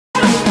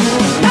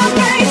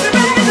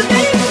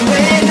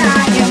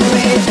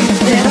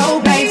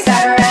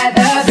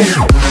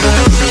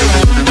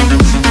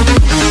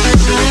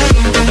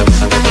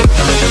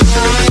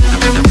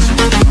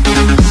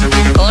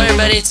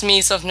me,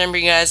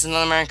 SilverFlame, guys,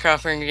 another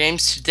Minecraft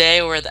games. Today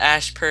we're with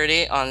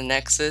AshPurdyy on the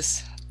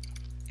Nexus,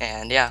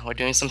 and yeah, we're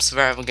doing some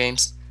survival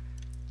games.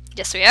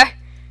 Yes, we are.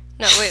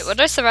 No, wait, what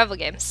are survival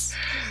games?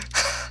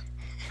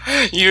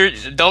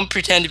 Don't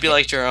pretend to be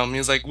like Jerome.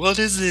 He's like, what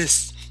is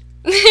this?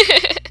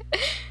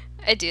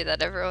 I do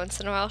that every once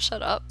in a while.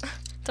 Shut up.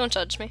 Don't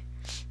judge me.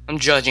 I'm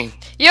judging.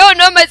 You don't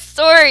know my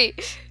story!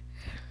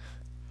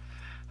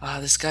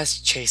 This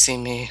guy's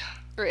chasing me.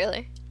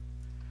 Really?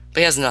 But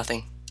he has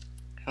nothing.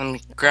 I'm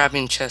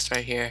grabbing chest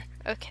right here.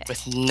 Okay.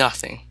 With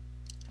nothing.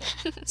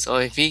 So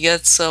if he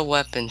gets a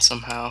weapon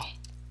somehow.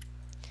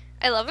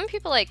 I love when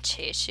people like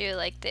chase you,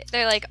 like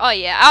they're like, oh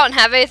yeah, I don't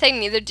have anything,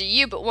 neither do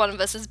you, but one of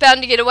us is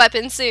bound to get a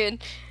weapon soon.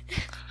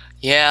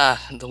 Yeah,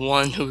 the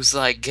one who's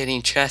like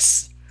getting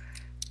chests.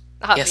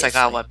 Obviously. Yes, I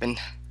got a weapon.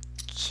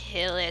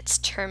 Kill it,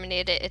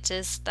 terminate it, it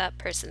is that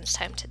person's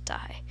time to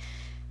die.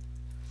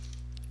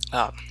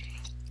 Oh.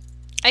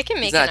 I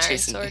can make an iron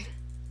sword. Me.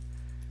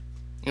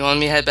 You want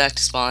me to head back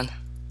to spawn?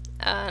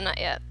 Not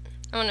yet.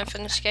 I want to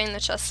finish getting the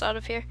chests out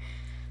of here.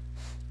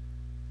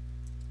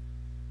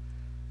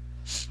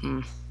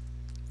 Oh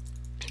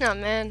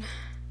man.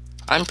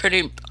 I'm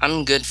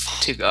good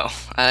to go.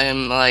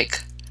 I'm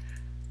like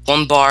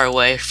 1 bar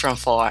away from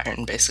full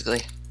iron,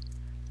 basically.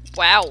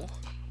 Wow.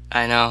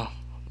 I know.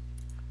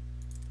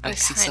 I'm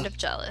kind of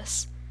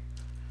jealous.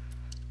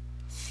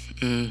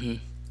 Mm-hmm.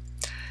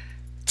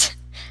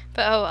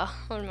 But oh well,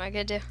 what am I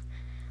gonna do?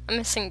 I'm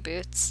missing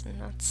boots,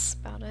 and that's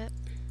about it.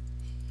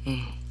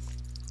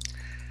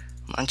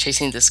 I'm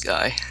chasing this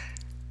guy.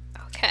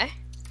 Okay.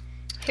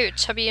 Who,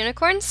 Chubby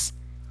Unicorns?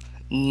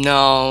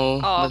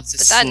 No. Oh, but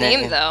that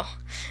name though.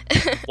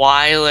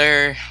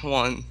 Weiler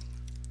 1.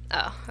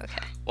 Oh,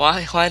 okay.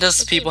 Why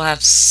does people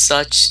have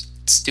such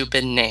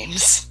stupid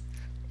names?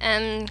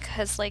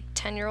 Cause like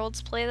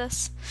 10-year-olds play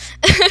this.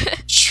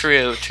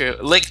 True.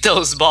 Lick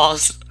those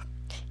balls.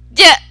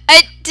 Yeah,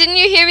 didn't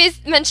you hear me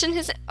mention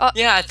his? Oh,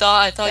 yeah, I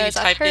thought you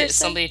typed it. Person.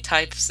 Somebody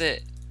types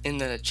it in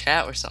the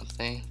chat or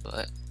something,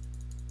 but.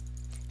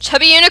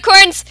 Chubby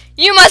Unicorns,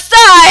 you must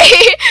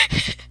die!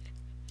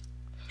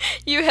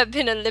 You have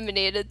been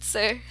eliminated,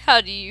 sir.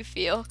 How do you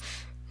feel?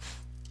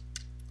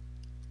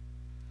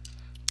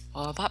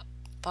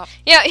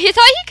 Yeah, he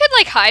thought he could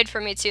like hide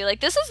from me too. Like,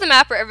 this is the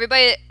map where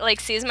everybody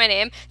like sees my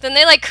name, then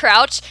they like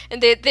crouch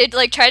and they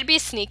like try to be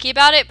sneaky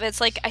about it, but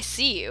it's like, I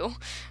see you.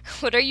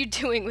 What are you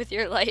doing with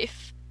your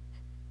life?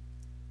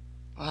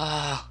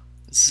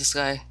 This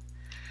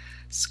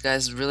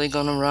guy's really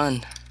gonna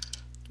run.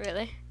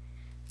 Really?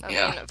 I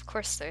yeah. mean, of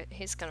course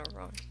he's gonna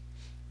run.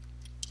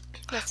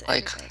 That's what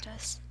everybody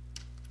does.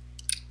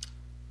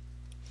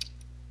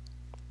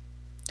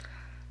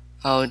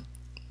 Oh,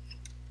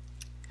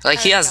 like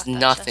he has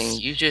nothing.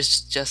 Chest. You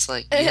just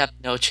like you have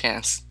no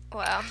chance.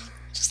 Wow.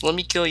 Just let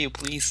me kill you,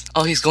 please.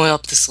 Oh, he's going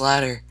up this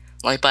ladder,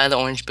 like by the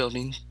orange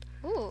building.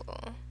 Ooh.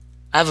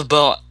 I have a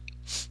bow.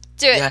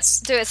 Do it.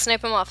 Yes. Do it.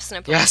 Snipe him off.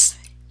 Snipe him yes.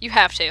 off. You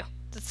have to.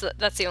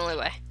 That's the only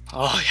way.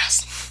 Oh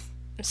yes.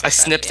 So I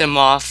snipped him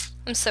off.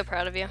 I'm so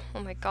proud of you. Oh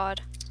my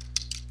god.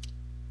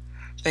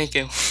 Thank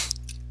you.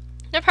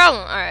 No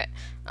problem. All right.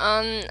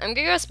 I'm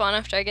gonna go spawn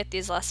after I get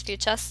these last few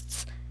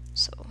chests.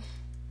 So.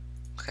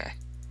 Okay.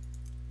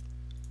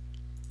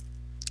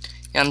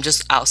 Yeah, I'm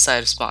just outside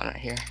of spawn right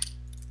here.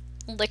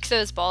 Lick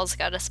those balls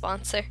got a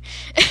sponsor.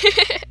 What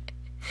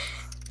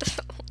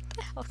the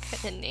hell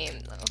kind of name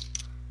though?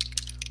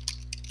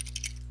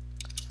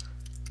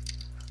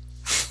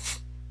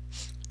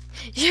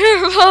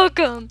 You're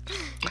welcome.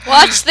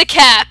 Watch the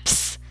caps.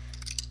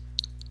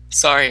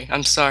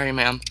 I'm sorry,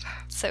 ma'am.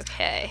 It's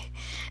okay.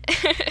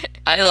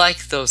 I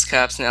like those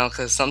caps now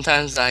because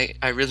sometimes I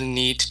really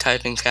need to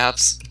type in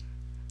caps.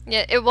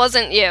 Yeah, it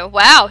wasn't you.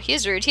 Wow,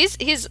 he's rude. He's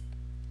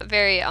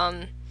very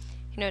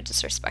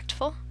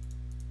disrespectful.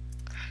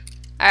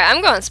 Alright,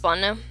 I'm going to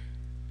spawn now.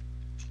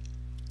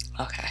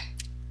 Okay.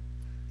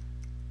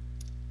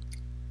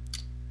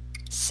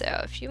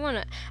 So if you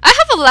wanna, I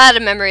have a lot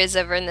of memories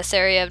over in this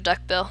area of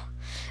Duckbill.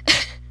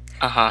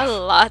 A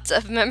lot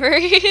of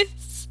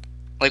memories.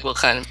 Like what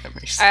kind of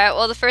memories? Alright,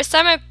 well the first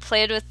time I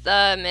played with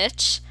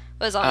Mitch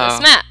was on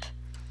this map.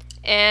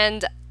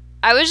 And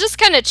I was just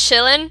kind of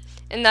chilling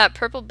in that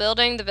purple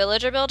building, the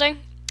villager building.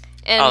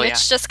 And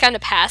Mitch just kind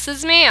of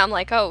passes me. I'm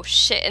like, oh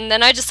shit. And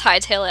then I just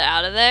hightail it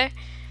out of there.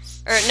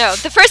 Or no,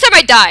 the first time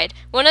I died.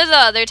 One of the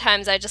other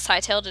times I just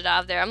hightailed it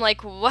out of there. I'm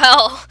like,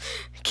 well,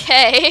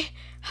 okay.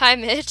 Hi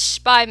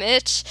Mitch. Bye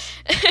Mitch.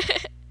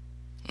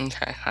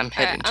 Okay, I'm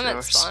heading to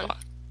your spawn.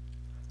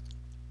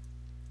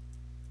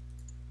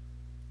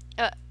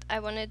 I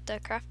wanted the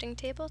crafting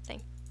table.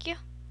 Thank you.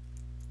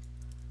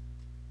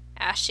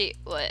 Ashy,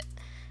 what?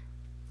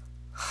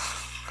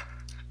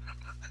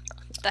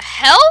 The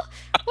hell?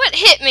 What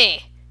hit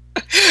me?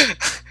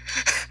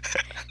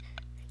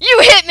 You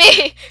hit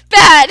me!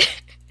 Bad!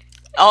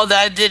 Oh,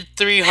 that did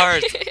 3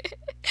 hearts.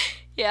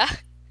 Yeah.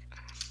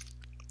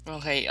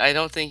 Okay, I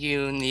don't think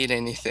you need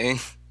anything.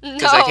 No.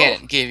 Because I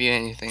can't give you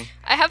anything.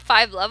 I have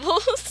 5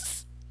 levels.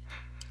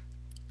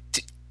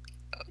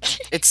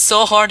 It's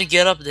so hard to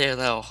get up there,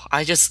 though.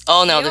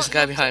 Oh no, there's a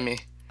guy behind me.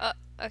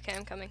 Okay,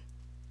 I'm coming.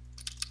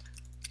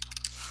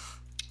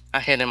 I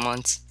hit him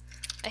once.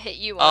 I hit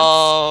you once.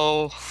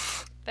 Oh.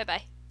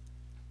 Bye-bye.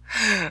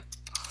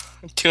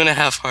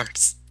 2.5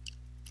 hearts.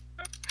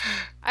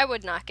 I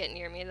would not get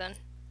near me then.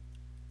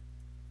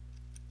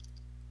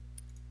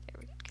 There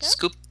we go.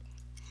 Scoop.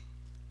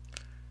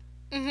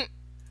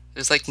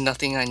 There's like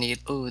nothing I need.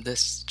 Ooh,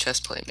 this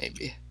chest plate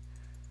maybe.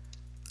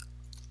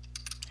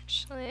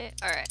 Actually,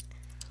 alright.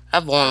 I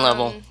have one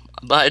level,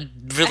 but I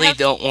really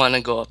don't want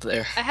to go up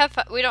there.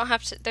 We don't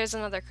have to. There's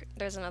another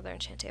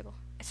enchant table,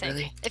 I think.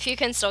 Really? If you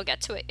can still get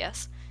to it,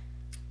 yes.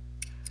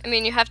 I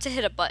mean, you have to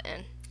hit a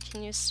button.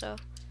 Can you still?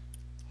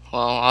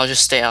 Well, I'll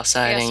just stay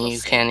outside and you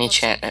can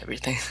enchant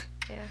everything.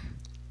 Yeah.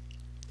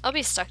 I'll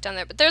be stuck down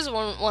there, but there's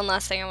one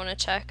last thing I want to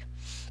check.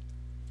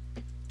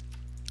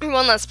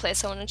 One last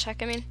place I want to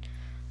check, I mean.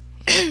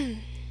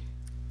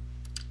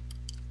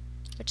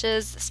 Which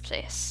is this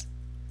place.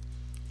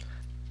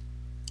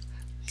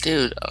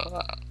 Dude,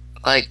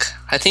 like,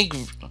 I think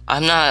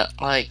I'm not,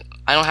 like,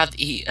 I don't have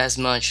to eat as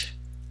much.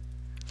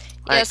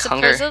 Like, yeah,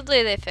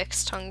 supposedly they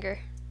fixed hunger.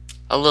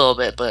 A little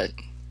bit, but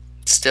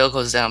it still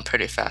goes down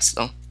pretty fast,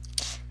 though.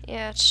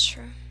 Yeah, it's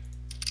true.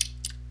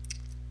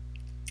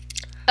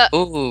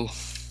 Ooh.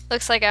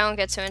 Looks like I don't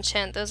get to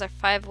enchant. Those are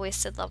 5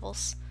 wasted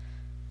levels.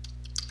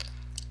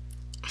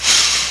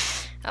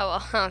 Oh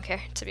well, I don't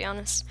care, to be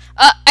honest.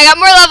 I got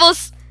more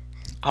levels!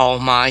 Oh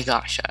my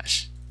gosh,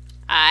 Ash.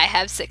 I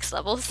have 6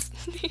 levels.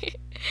 Do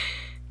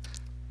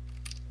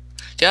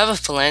you have a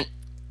flint?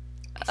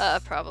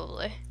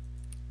 Probably.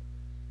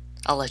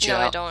 I'll let you out.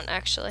 No, I don't,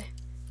 actually.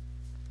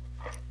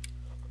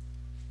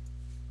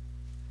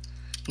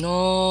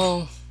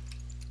 No.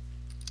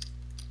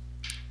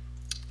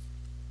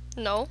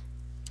 No?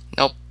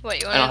 Nope.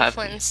 What, you want a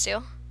flint and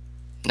steel?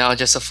 No,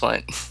 just a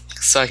flint.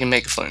 So I can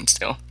make a flint and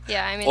steel.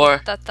 Yeah, I mean,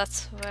 or,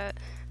 that's what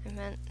I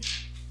meant.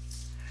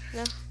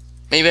 No?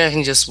 Maybe I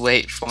can just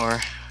wait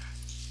for...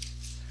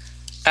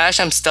 Ash,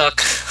 I'm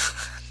stuck.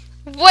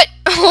 What?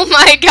 Oh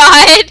my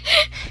god!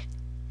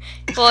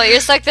 Well, you're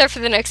stuck there for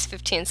the next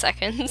 15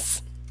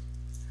 seconds.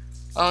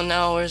 Oh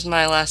no, where's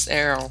my last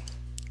arrow?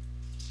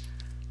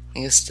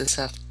 I guess this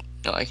have...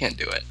 No, I can't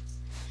do it.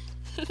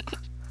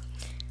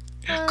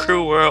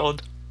 Crew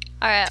world.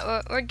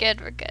 Alright, we're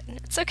good, we're good.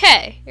 It's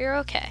okay. You're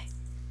okay.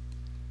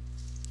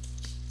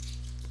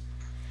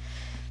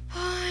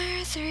 4,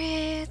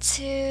 3,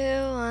 2,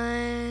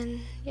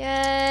 1.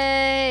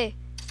 Yay!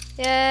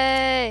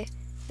 Yay!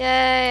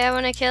 Yay! I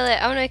wanna kill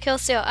it. I wanna kill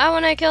Steel. I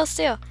wanna kill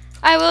Steel.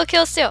 I will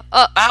kill Steel.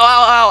 Oh! Ow!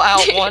 Ow!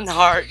 Ow! Ow! 1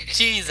 heart.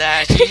 Jeez,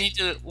 Ash, you need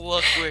to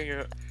look where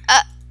you're.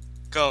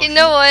 Go. You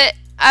know what?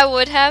 I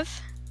would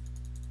have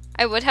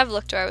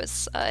looked where I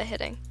was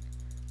hitting.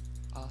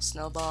 Oh,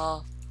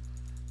 snowball.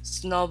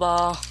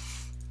 Snowball.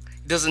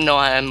 He doesn't know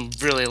I'm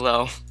really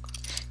low.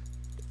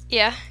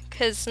 Yeah,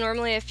 because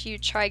normally if you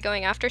try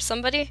going after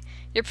somebody,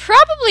 you're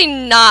probably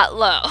not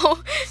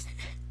low.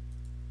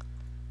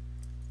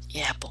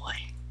 Yeah, boy.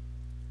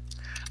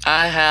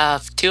 I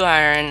have 2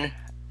 iron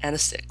and a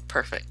stick.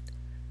 Perfect.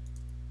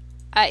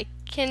 I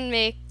can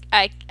make.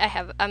 I'm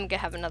gonna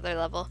have another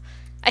level.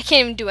 I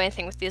can't even do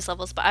anything with these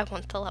levels, but I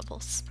want the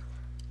levels.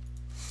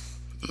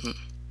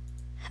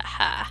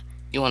 Haha.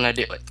 You wanna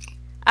do it?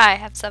 I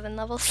have 7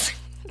 levels.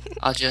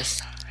 I'll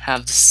just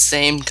have the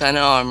same kind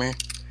of armor.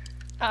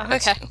 Oh,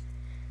 okay.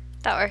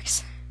 That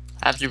works.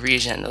 I have to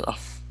regen though.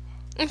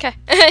 Okay.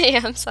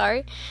 Yeah, I'm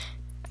sorry.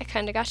 I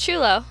kind of got you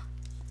low.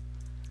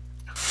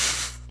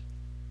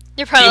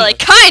 You're probably like,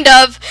 kind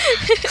of!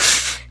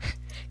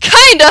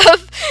 Kind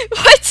of!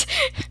 What?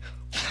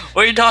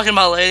 What are you talking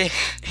about, lady?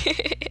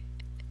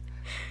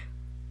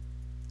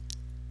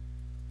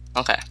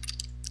 Okay.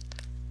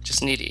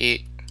 Just need to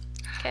eat.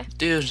 Okay.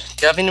 Dude,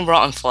 do you have any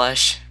rotten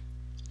flesh?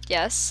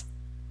 Yes.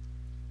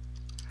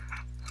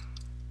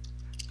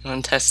 I'm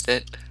gonna test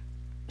it.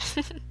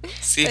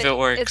 See if it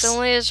works. It's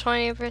only a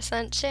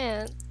 20%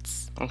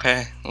 chance.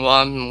 Okay, well,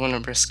 I'm gonna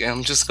risk it.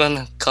 I'm just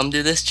gonna come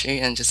to this tree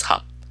and just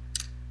hop.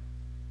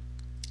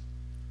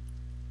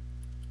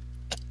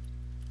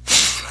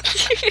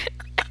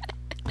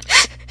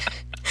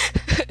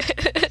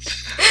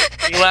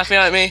 Are you laughing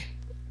at me?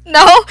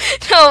 No,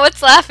 no,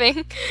 what's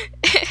laughing?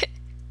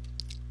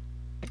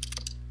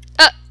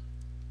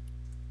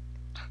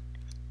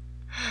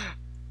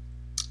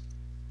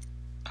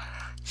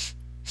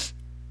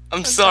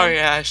 I'm sorry,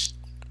 Ash.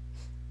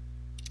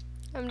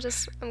 I'm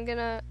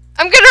gonna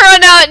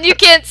run out and you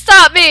can't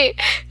stop me!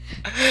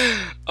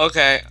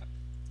 Okay.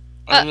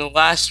 I'm the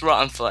last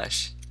rotten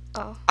flesh.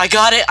 Oh. I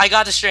got it! I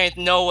got the strength,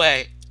 no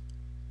way.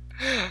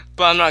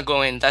 But I'm not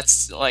going,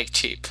 that's like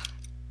cheap.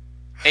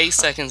 8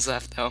 seconds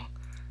left though.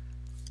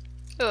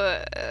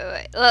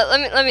 Wait.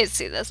 Let me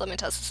see this. Let me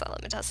test this out.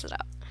 Let me test it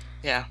out.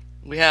 Yeah,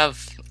 we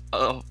have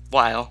a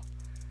while.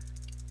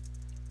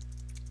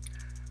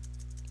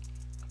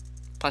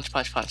 Punch,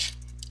 punch, punch.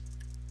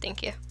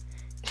 Thank you.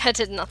 That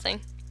did nothing.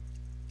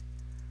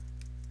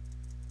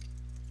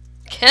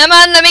 Come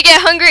on, let me get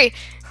hungry!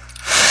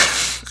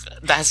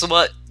 That's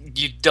what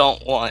you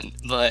don't want,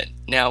 but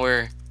now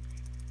we're...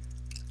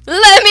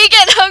 Let me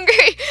get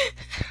hungry!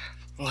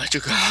 Let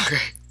you go hungry.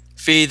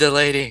 Feed the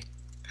lady.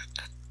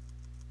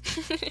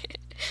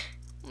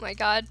 Oh my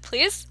god,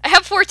 please? I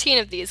have 14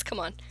 of these, come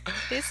on.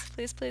 Please,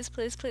 please, please,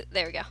 please, please.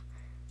 There we go.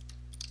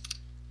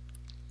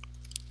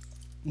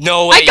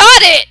 No way. I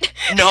got it!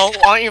 No,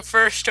 on your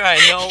first try,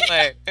 no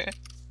way.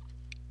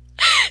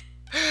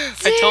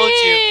 I told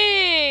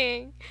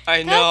you.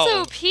 I know.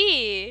 That's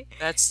OP.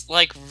 That's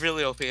like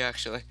really OP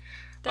actually.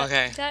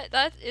 Okay.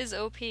 That is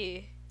OP.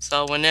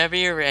 So whenever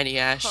you're ready,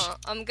 Ash.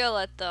 I'm gonna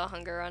let the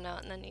hunger run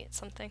out and then eat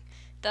something.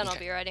 Then I'll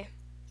be ready.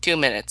 2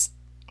 minutes.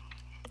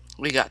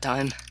 We got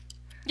time.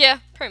 Yeah,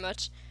 pretty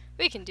much.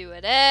 We can do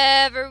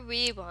whatever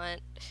we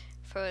want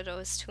for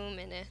those 2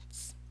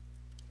 minutes.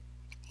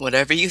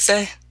 Whatever you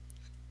say.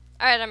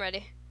 Alright, I'm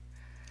ready.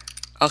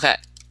 Okay.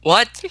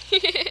 What?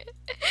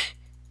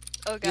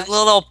 Oh gosh. You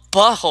little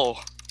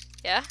butthole.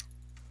 Yeah?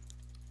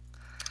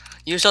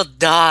 You shall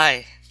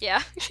die.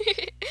 Yeah.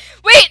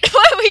 Wait,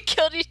 what? We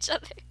killed each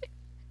other.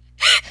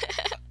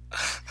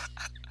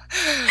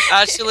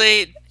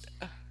 Actually,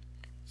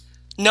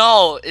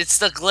 no, it's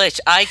the glitch.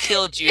 I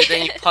killed you,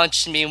 then you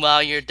punched me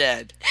while you're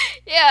dead.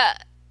 Yeah.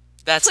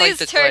 That's Please, like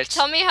the Turk, glitch.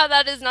 tell me how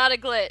that is not a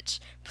glitch.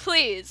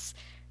 Please,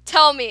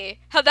 tell me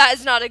how that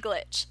is not a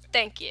glitch.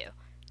 Thank you.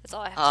 That's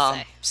all I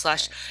have to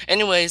say.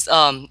 Anyways,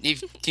 do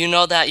you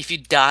know that if you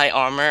die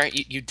armor,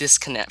 you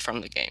disconnect from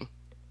the game?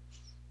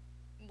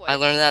 What? I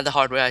learned that the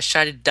hard way. I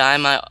tried to dye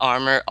my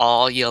armor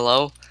all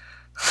yellow.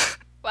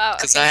 Wow.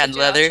 Because I had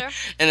leather,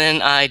 and then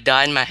I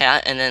dyed my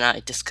hat, and then I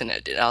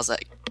disconnected. I was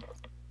like,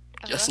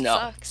 just that no.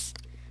 Sucks.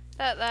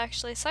 That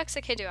actually sucks.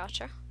 Okay, do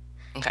outro.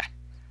 Okay.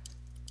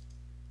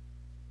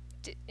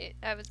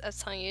 I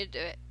was telling you to do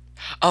it.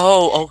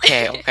 Oh,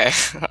 okay, okay.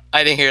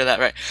 I didn't hear that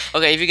right.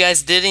 Okay, if you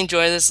guys did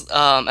enjoy this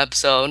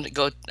episode,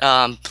 go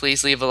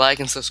please leave a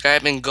like and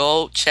subscribe, and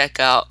go check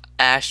out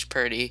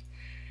AshPurdyy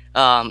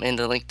in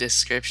the link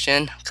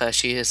description, because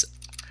she is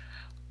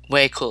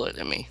way cooler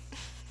than me.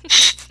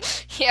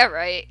 Yeah,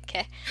 right.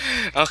 Okay.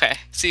 Okay.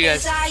 See you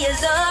guys.